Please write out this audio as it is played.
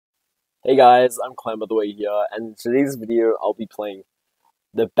Hey guys, I'm Clem by the way here, and in today's video I'll be playing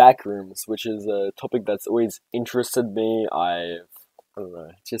the Backrooms, which is a topic that's always interested me. I don't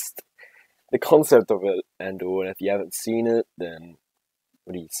know, just the concept of it and all, and if you haven't seen it, then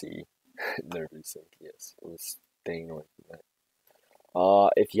what do you see? No recent, yes, it was staying away from that.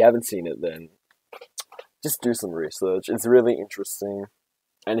 If you haven't seen it, then just do some research. It's really interesting,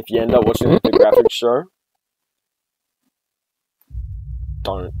 and if you end up watching the graphics show,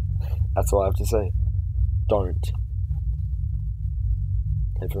 don't. That's all I have to say. Don't.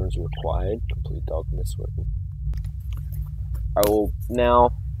 Headphones required. Complete darkness. I will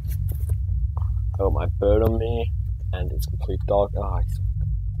now. I got my bird on me, and it's complete dark.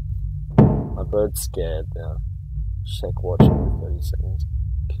 My bird's scared now. Check watch every 30 seconds.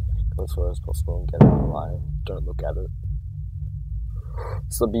 Go as far as possible and get out alive. Don't look at it.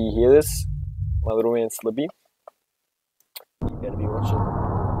 Slippy, you hear this? My little man Slippy. You better be watching.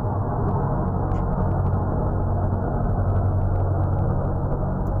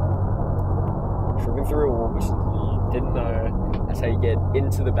 Tripping through a wall, which you didn't know, that's how you get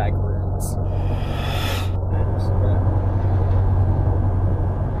into the back rooms.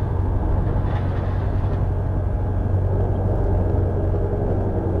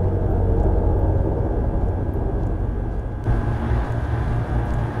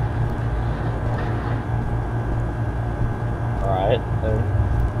 Alright, then.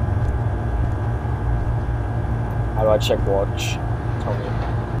 How do I check watch? Tell me.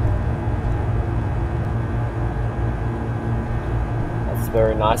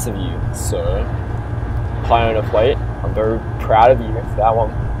 Very nice of you, sir. Pie on a plate. I'm very proud of you for that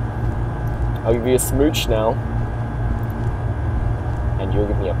one. I'll give you a smooch now. And you'll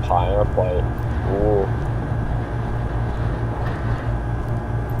give me a pie on a plate. Ooh.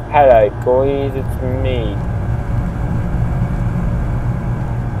 Hello, guys, it's me.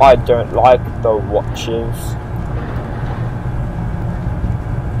 I don't like the watches.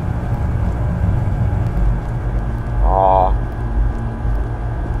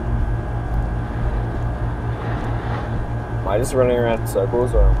 Am I just running around in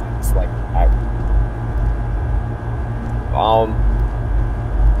circles, or am I just like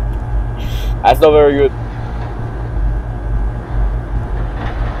that's not very good.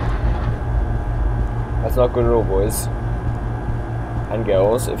 That's not good at all, boys and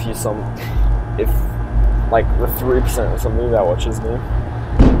girls. If like the 3% or something that watches me,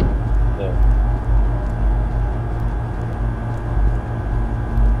 yeah.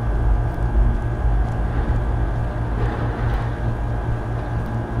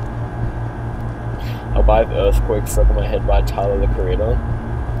 I'll buy the Earthquake Stuck in My Head by Tyler, the Creator.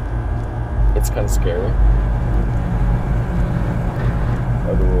 It's kind of scary.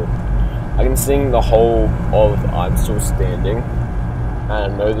 Overall, I can sing the whole of I'm Still Standing, and I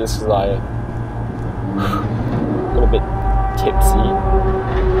know this because I got a bit tipsy,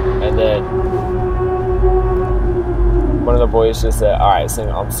 and then one of the boys just said, alright, sing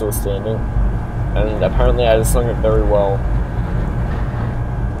I'm Still Standing, and apparently I just sung it very well.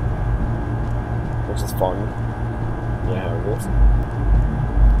 Which is fun. Yeah, how it is.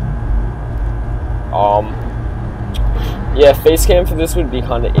 Yeah, face cam for this would be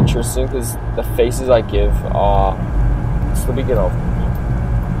kind of interesting because the faces I give are. Slippy, get off me!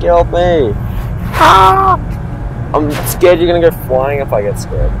 Get off me! Ah! I'm scared you're gonna go flying if I get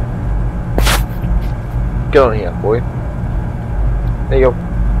scared. Get on here, boy. There you go.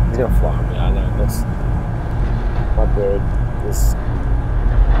 He's gonna fly on me. I know. That's my bird. This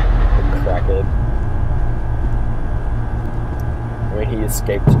crackhead. I mean, he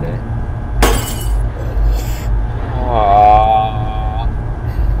escaped today.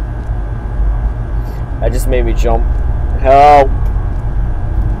 That just made me jump. Help!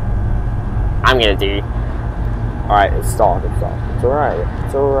 I'm gonna do. Alright, it's stopped. It's stopped. It's alright.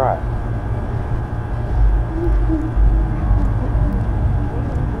 It's alright.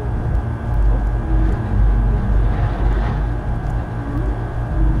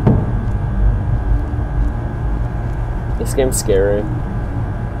 This game's scary.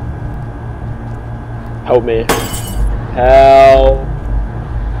 Help me. Help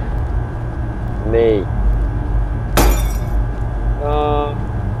me.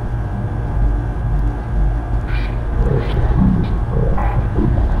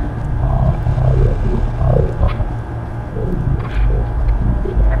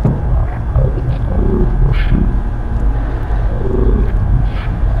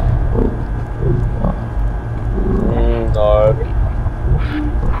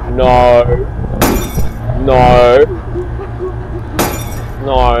 No. No.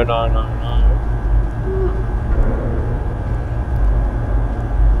 No, no, no, no.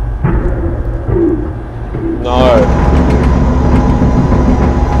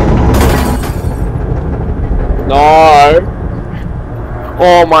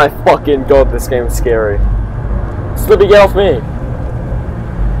 Oh my fucking god, this game is scary. Slippy, get off me!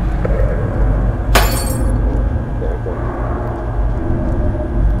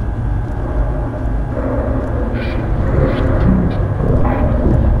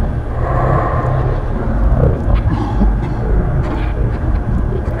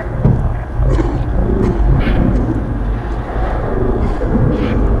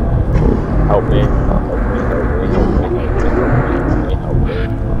 Help me.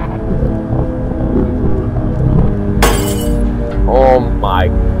 Oh my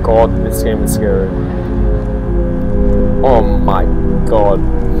god, this game is scary. Oh my god.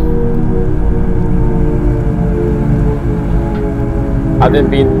 I haven't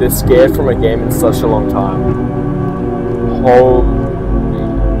been this scared from a game in such a long time. Holy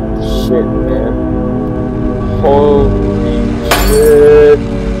shit, man. Holy shit.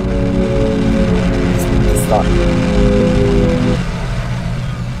 Stop.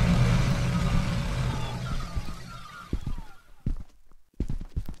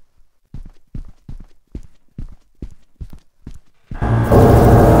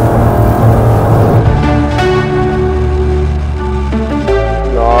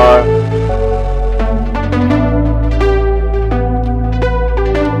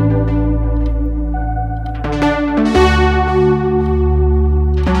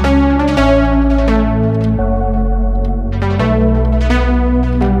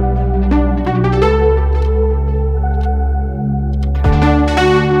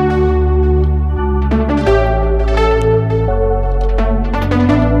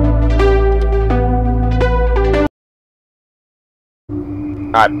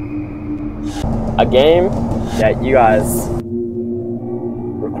 Alright, a game that you guys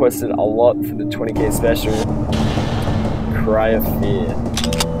requested a lot for the 20k special, Cry of Fear.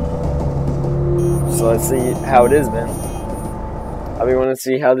 So let's see how it is, man. I really want to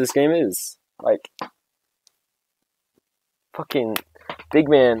see how this game is. Like, fucking big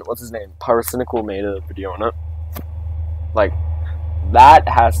man, what's his name? Pyrocynical made a video on it. Like, that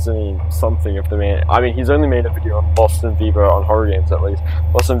has to mean something if the man. I mean, he's only made a video on Boston Vivo, on horror games at least.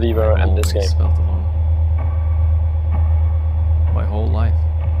 Boston Vivo and this game. Felt alone. My whole life.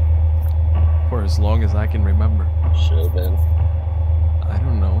 For as long as I can remember. Should have been. I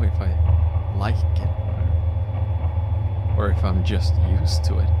don't know if I like it or if I'm just used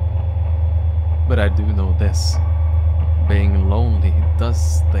to it. But I do know this. Being lonely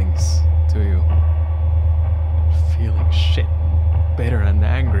does things to you. Feeling shit. Bitter and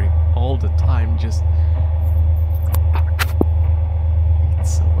angry all the time just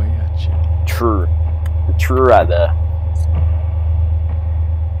eats away at you. True. True right there.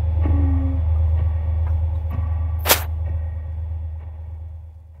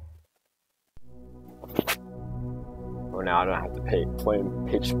 Well, now I don't have to play in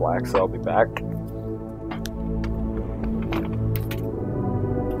pitch black, so I'll be back.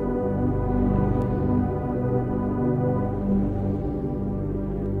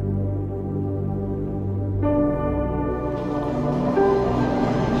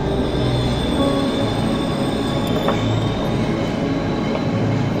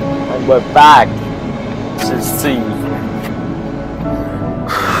 We're back to see.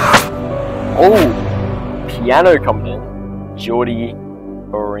 Oh, piano coming in. Geordie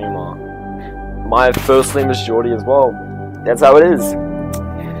Orima. My first name is Geordie as well. That's how it is.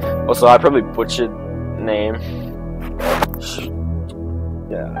 Also, I probably butchered name.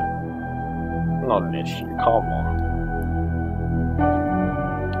 Yeah, not an issue. Come on.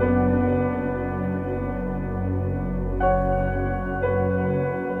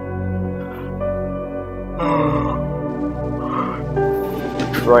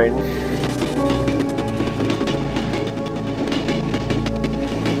 Train.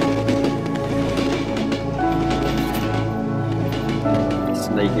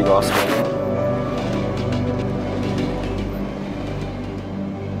 Sneaky bastard.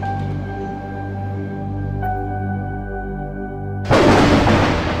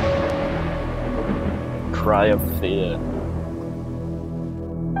 Cry of Fear.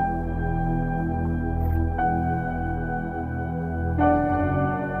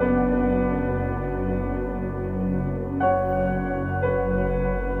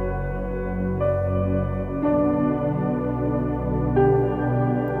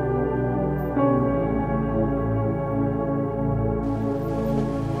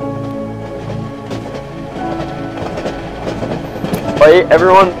 Hey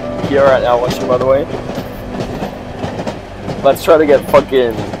everyone here right now watching, by the way, let's try to get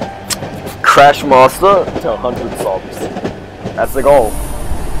fucking Crash Master to 100 subs. That's the goal.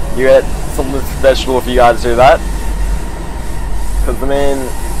 You get something special if you guys do that, because the man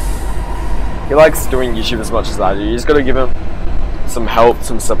he likes doing YouTube as much as I do. You just gotta give him some help,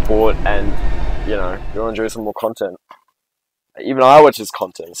 some support, and you know, you'll enjoy some more content. Even I watch his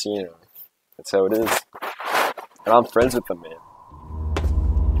content, so you know, that's how it is. And I'm friends with him, man.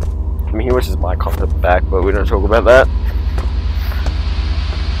 I mean, he watches my content back, but we don't talk about that.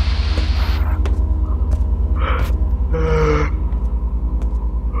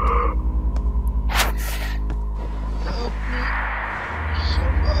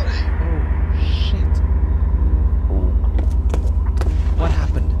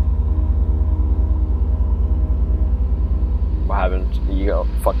 You got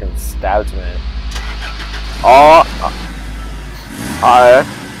fucking stabbed, man. Oh,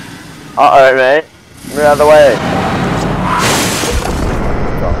 uh-oh, mate. Move out of the way.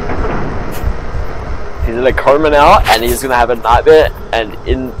 He's in a coma now, and he's gonna have a nightmare, and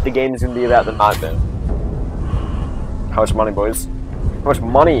in the game is gonna be about the nightmare. How much money, boys? How much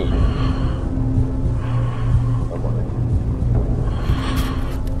money?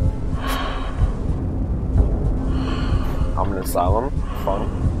 I'm in an asylum. Fun.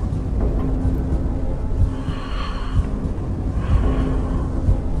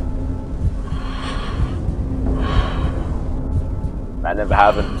 That never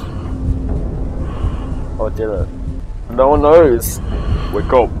happened. Or did it? No one knows.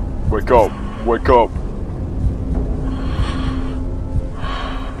 Wake up. Wake up. Wake up.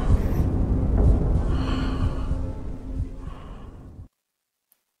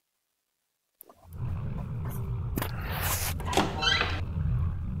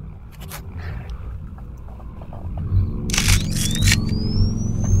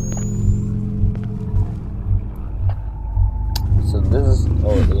 So this is,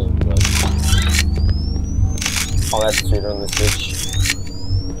 oh, that's sweet on this bitch.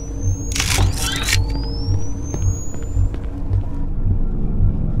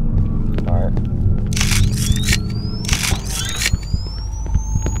 Alright.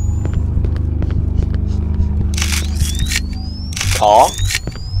 Car?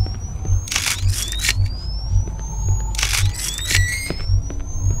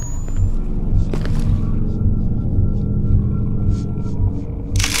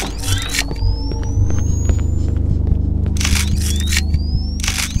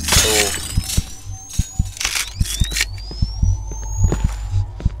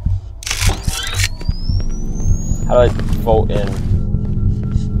 How do I vote in?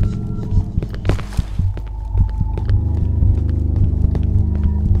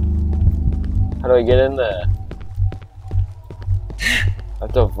 How do I get in there? I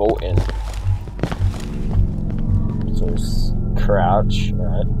have to vote in. So it's crouch,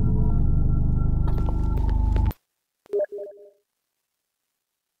 right?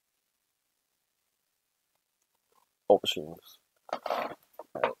 Options.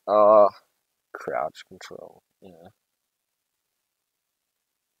 Right. Crouch control. Yeah.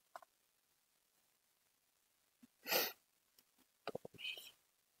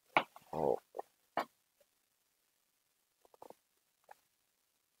 Oh.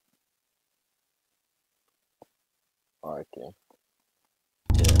 Okay.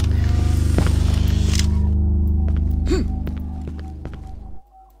 Yeah.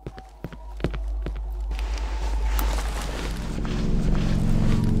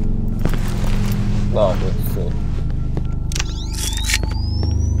 Oh, let's see.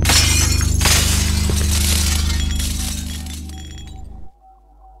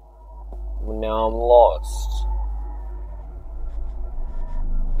 Now I'm lost.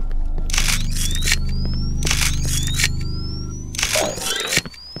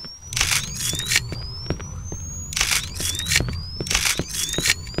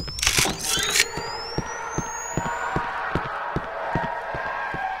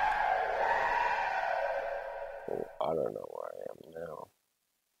 Oh, I don't know where I am now.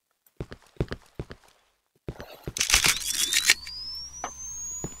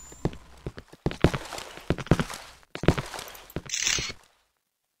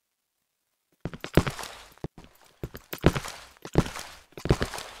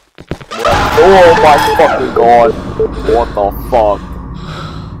 Oh my fucking god. What the fuck?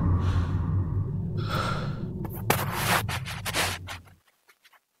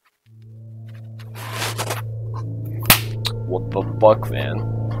 What the fuck, man?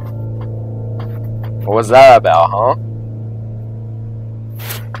 What was that about, huh?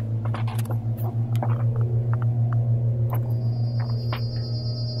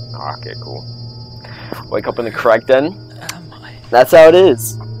 Okay, cool. Wake up in the crack den? That's how it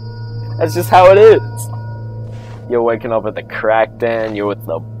is. That's just how it is. You're waking up at the crack den, you're with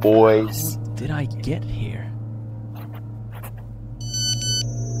the boys. How did I get here?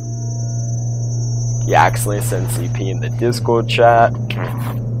 He accidentally sent CP in the Discord chat.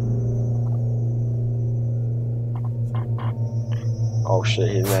 Oh shit,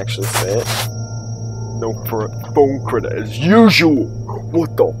 he didn't actually say it. No phone credit as usual.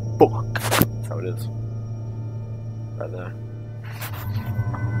 What the fuck? That's how it is. Right there.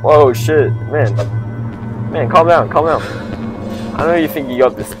 Whoa, shit, man. Man, calm down, calm down. I know you think you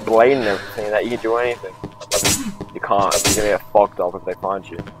got this blade and everything, that you can do anything. You can't. You're gonna get fucked up if they find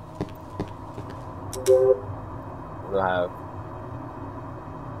you. What do I have?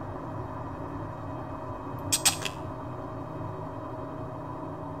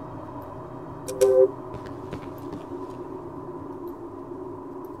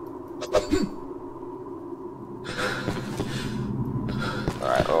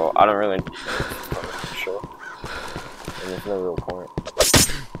 Alright, well, I don't really sure. And there's no real point.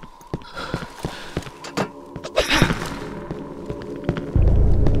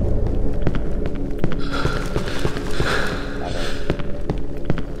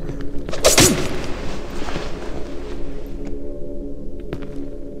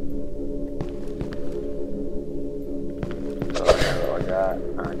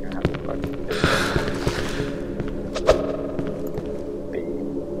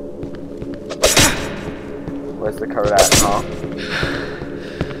 Where's the code at, huh?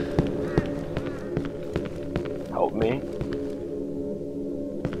 Help me.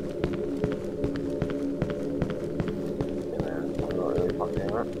 Yeah, man, I'm not really fucking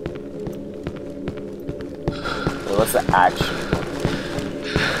it. So what's the action?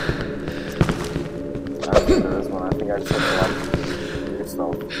 I don't think there is one. I think I just have to like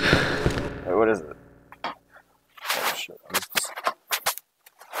yourself. Wait, what is it? Oh shit.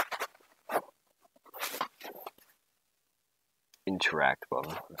 Interact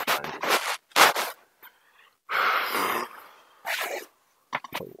button.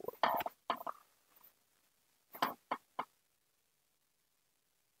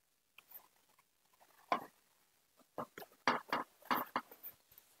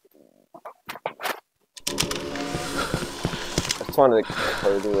 I just wanted to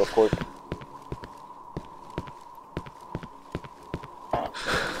code real quick.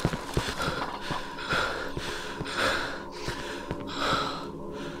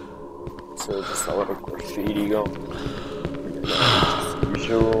 So just a little graffiti go.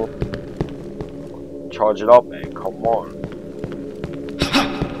 Usual. Charge it up, man. Come on.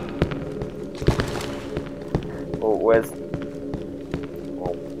 Well, where's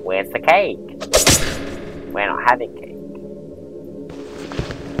the cake? We're not having cake.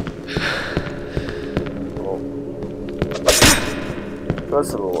 Well,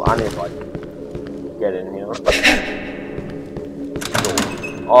 first of all, I need to like get in here.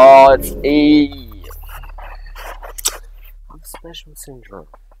 Oh, it's E. I'm special syndrome.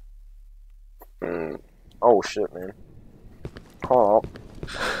 Oh shit, man. Hold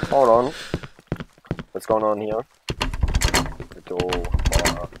on. What's going on here? The door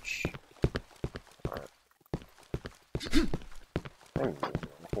arch. Alright. I didn't do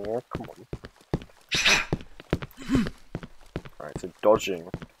anything here. Come on. Alright, so dodging.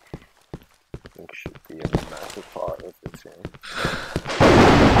 I think should be a massive part of this game.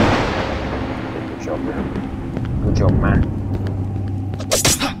 Good job, man. Good job, man.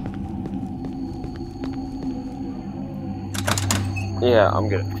 Yeah, I'm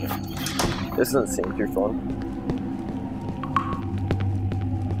good. This doesn't seem too fun.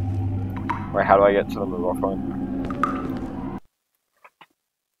 Wait, how do I get to the move off line?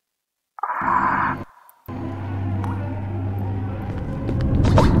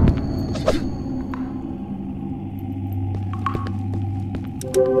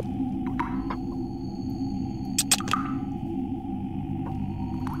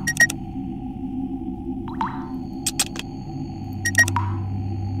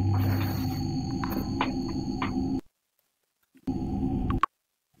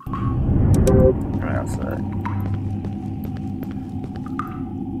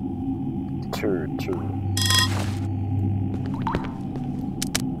 Two.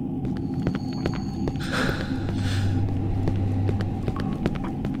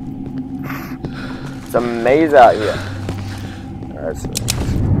 It's a maze out here. Alright, so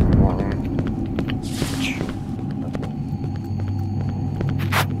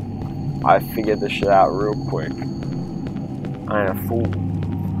I figured this shit out real quick. I ain't a fool.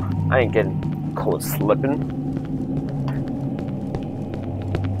 I ain't getting caught slipping.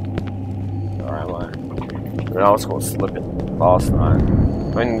 I was caught slipping last night.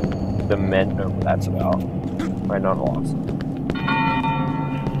 I mean, the men know what that's about. Wait, not last.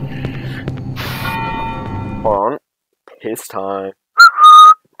 Hold on. Piss time.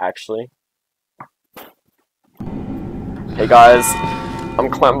 Actually. Hey guys, I'm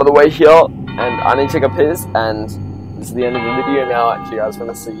Clem by the way here, and I need to take a piss, and this is the end of the video now. If you guys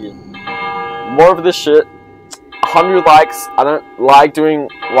want to see more of this shit, 100 likes. I don't like doing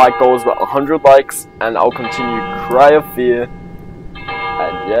like goals, but 100 likes, and I'll continue Cry of Fear.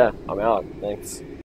 And yeah, I'm out. Thanks.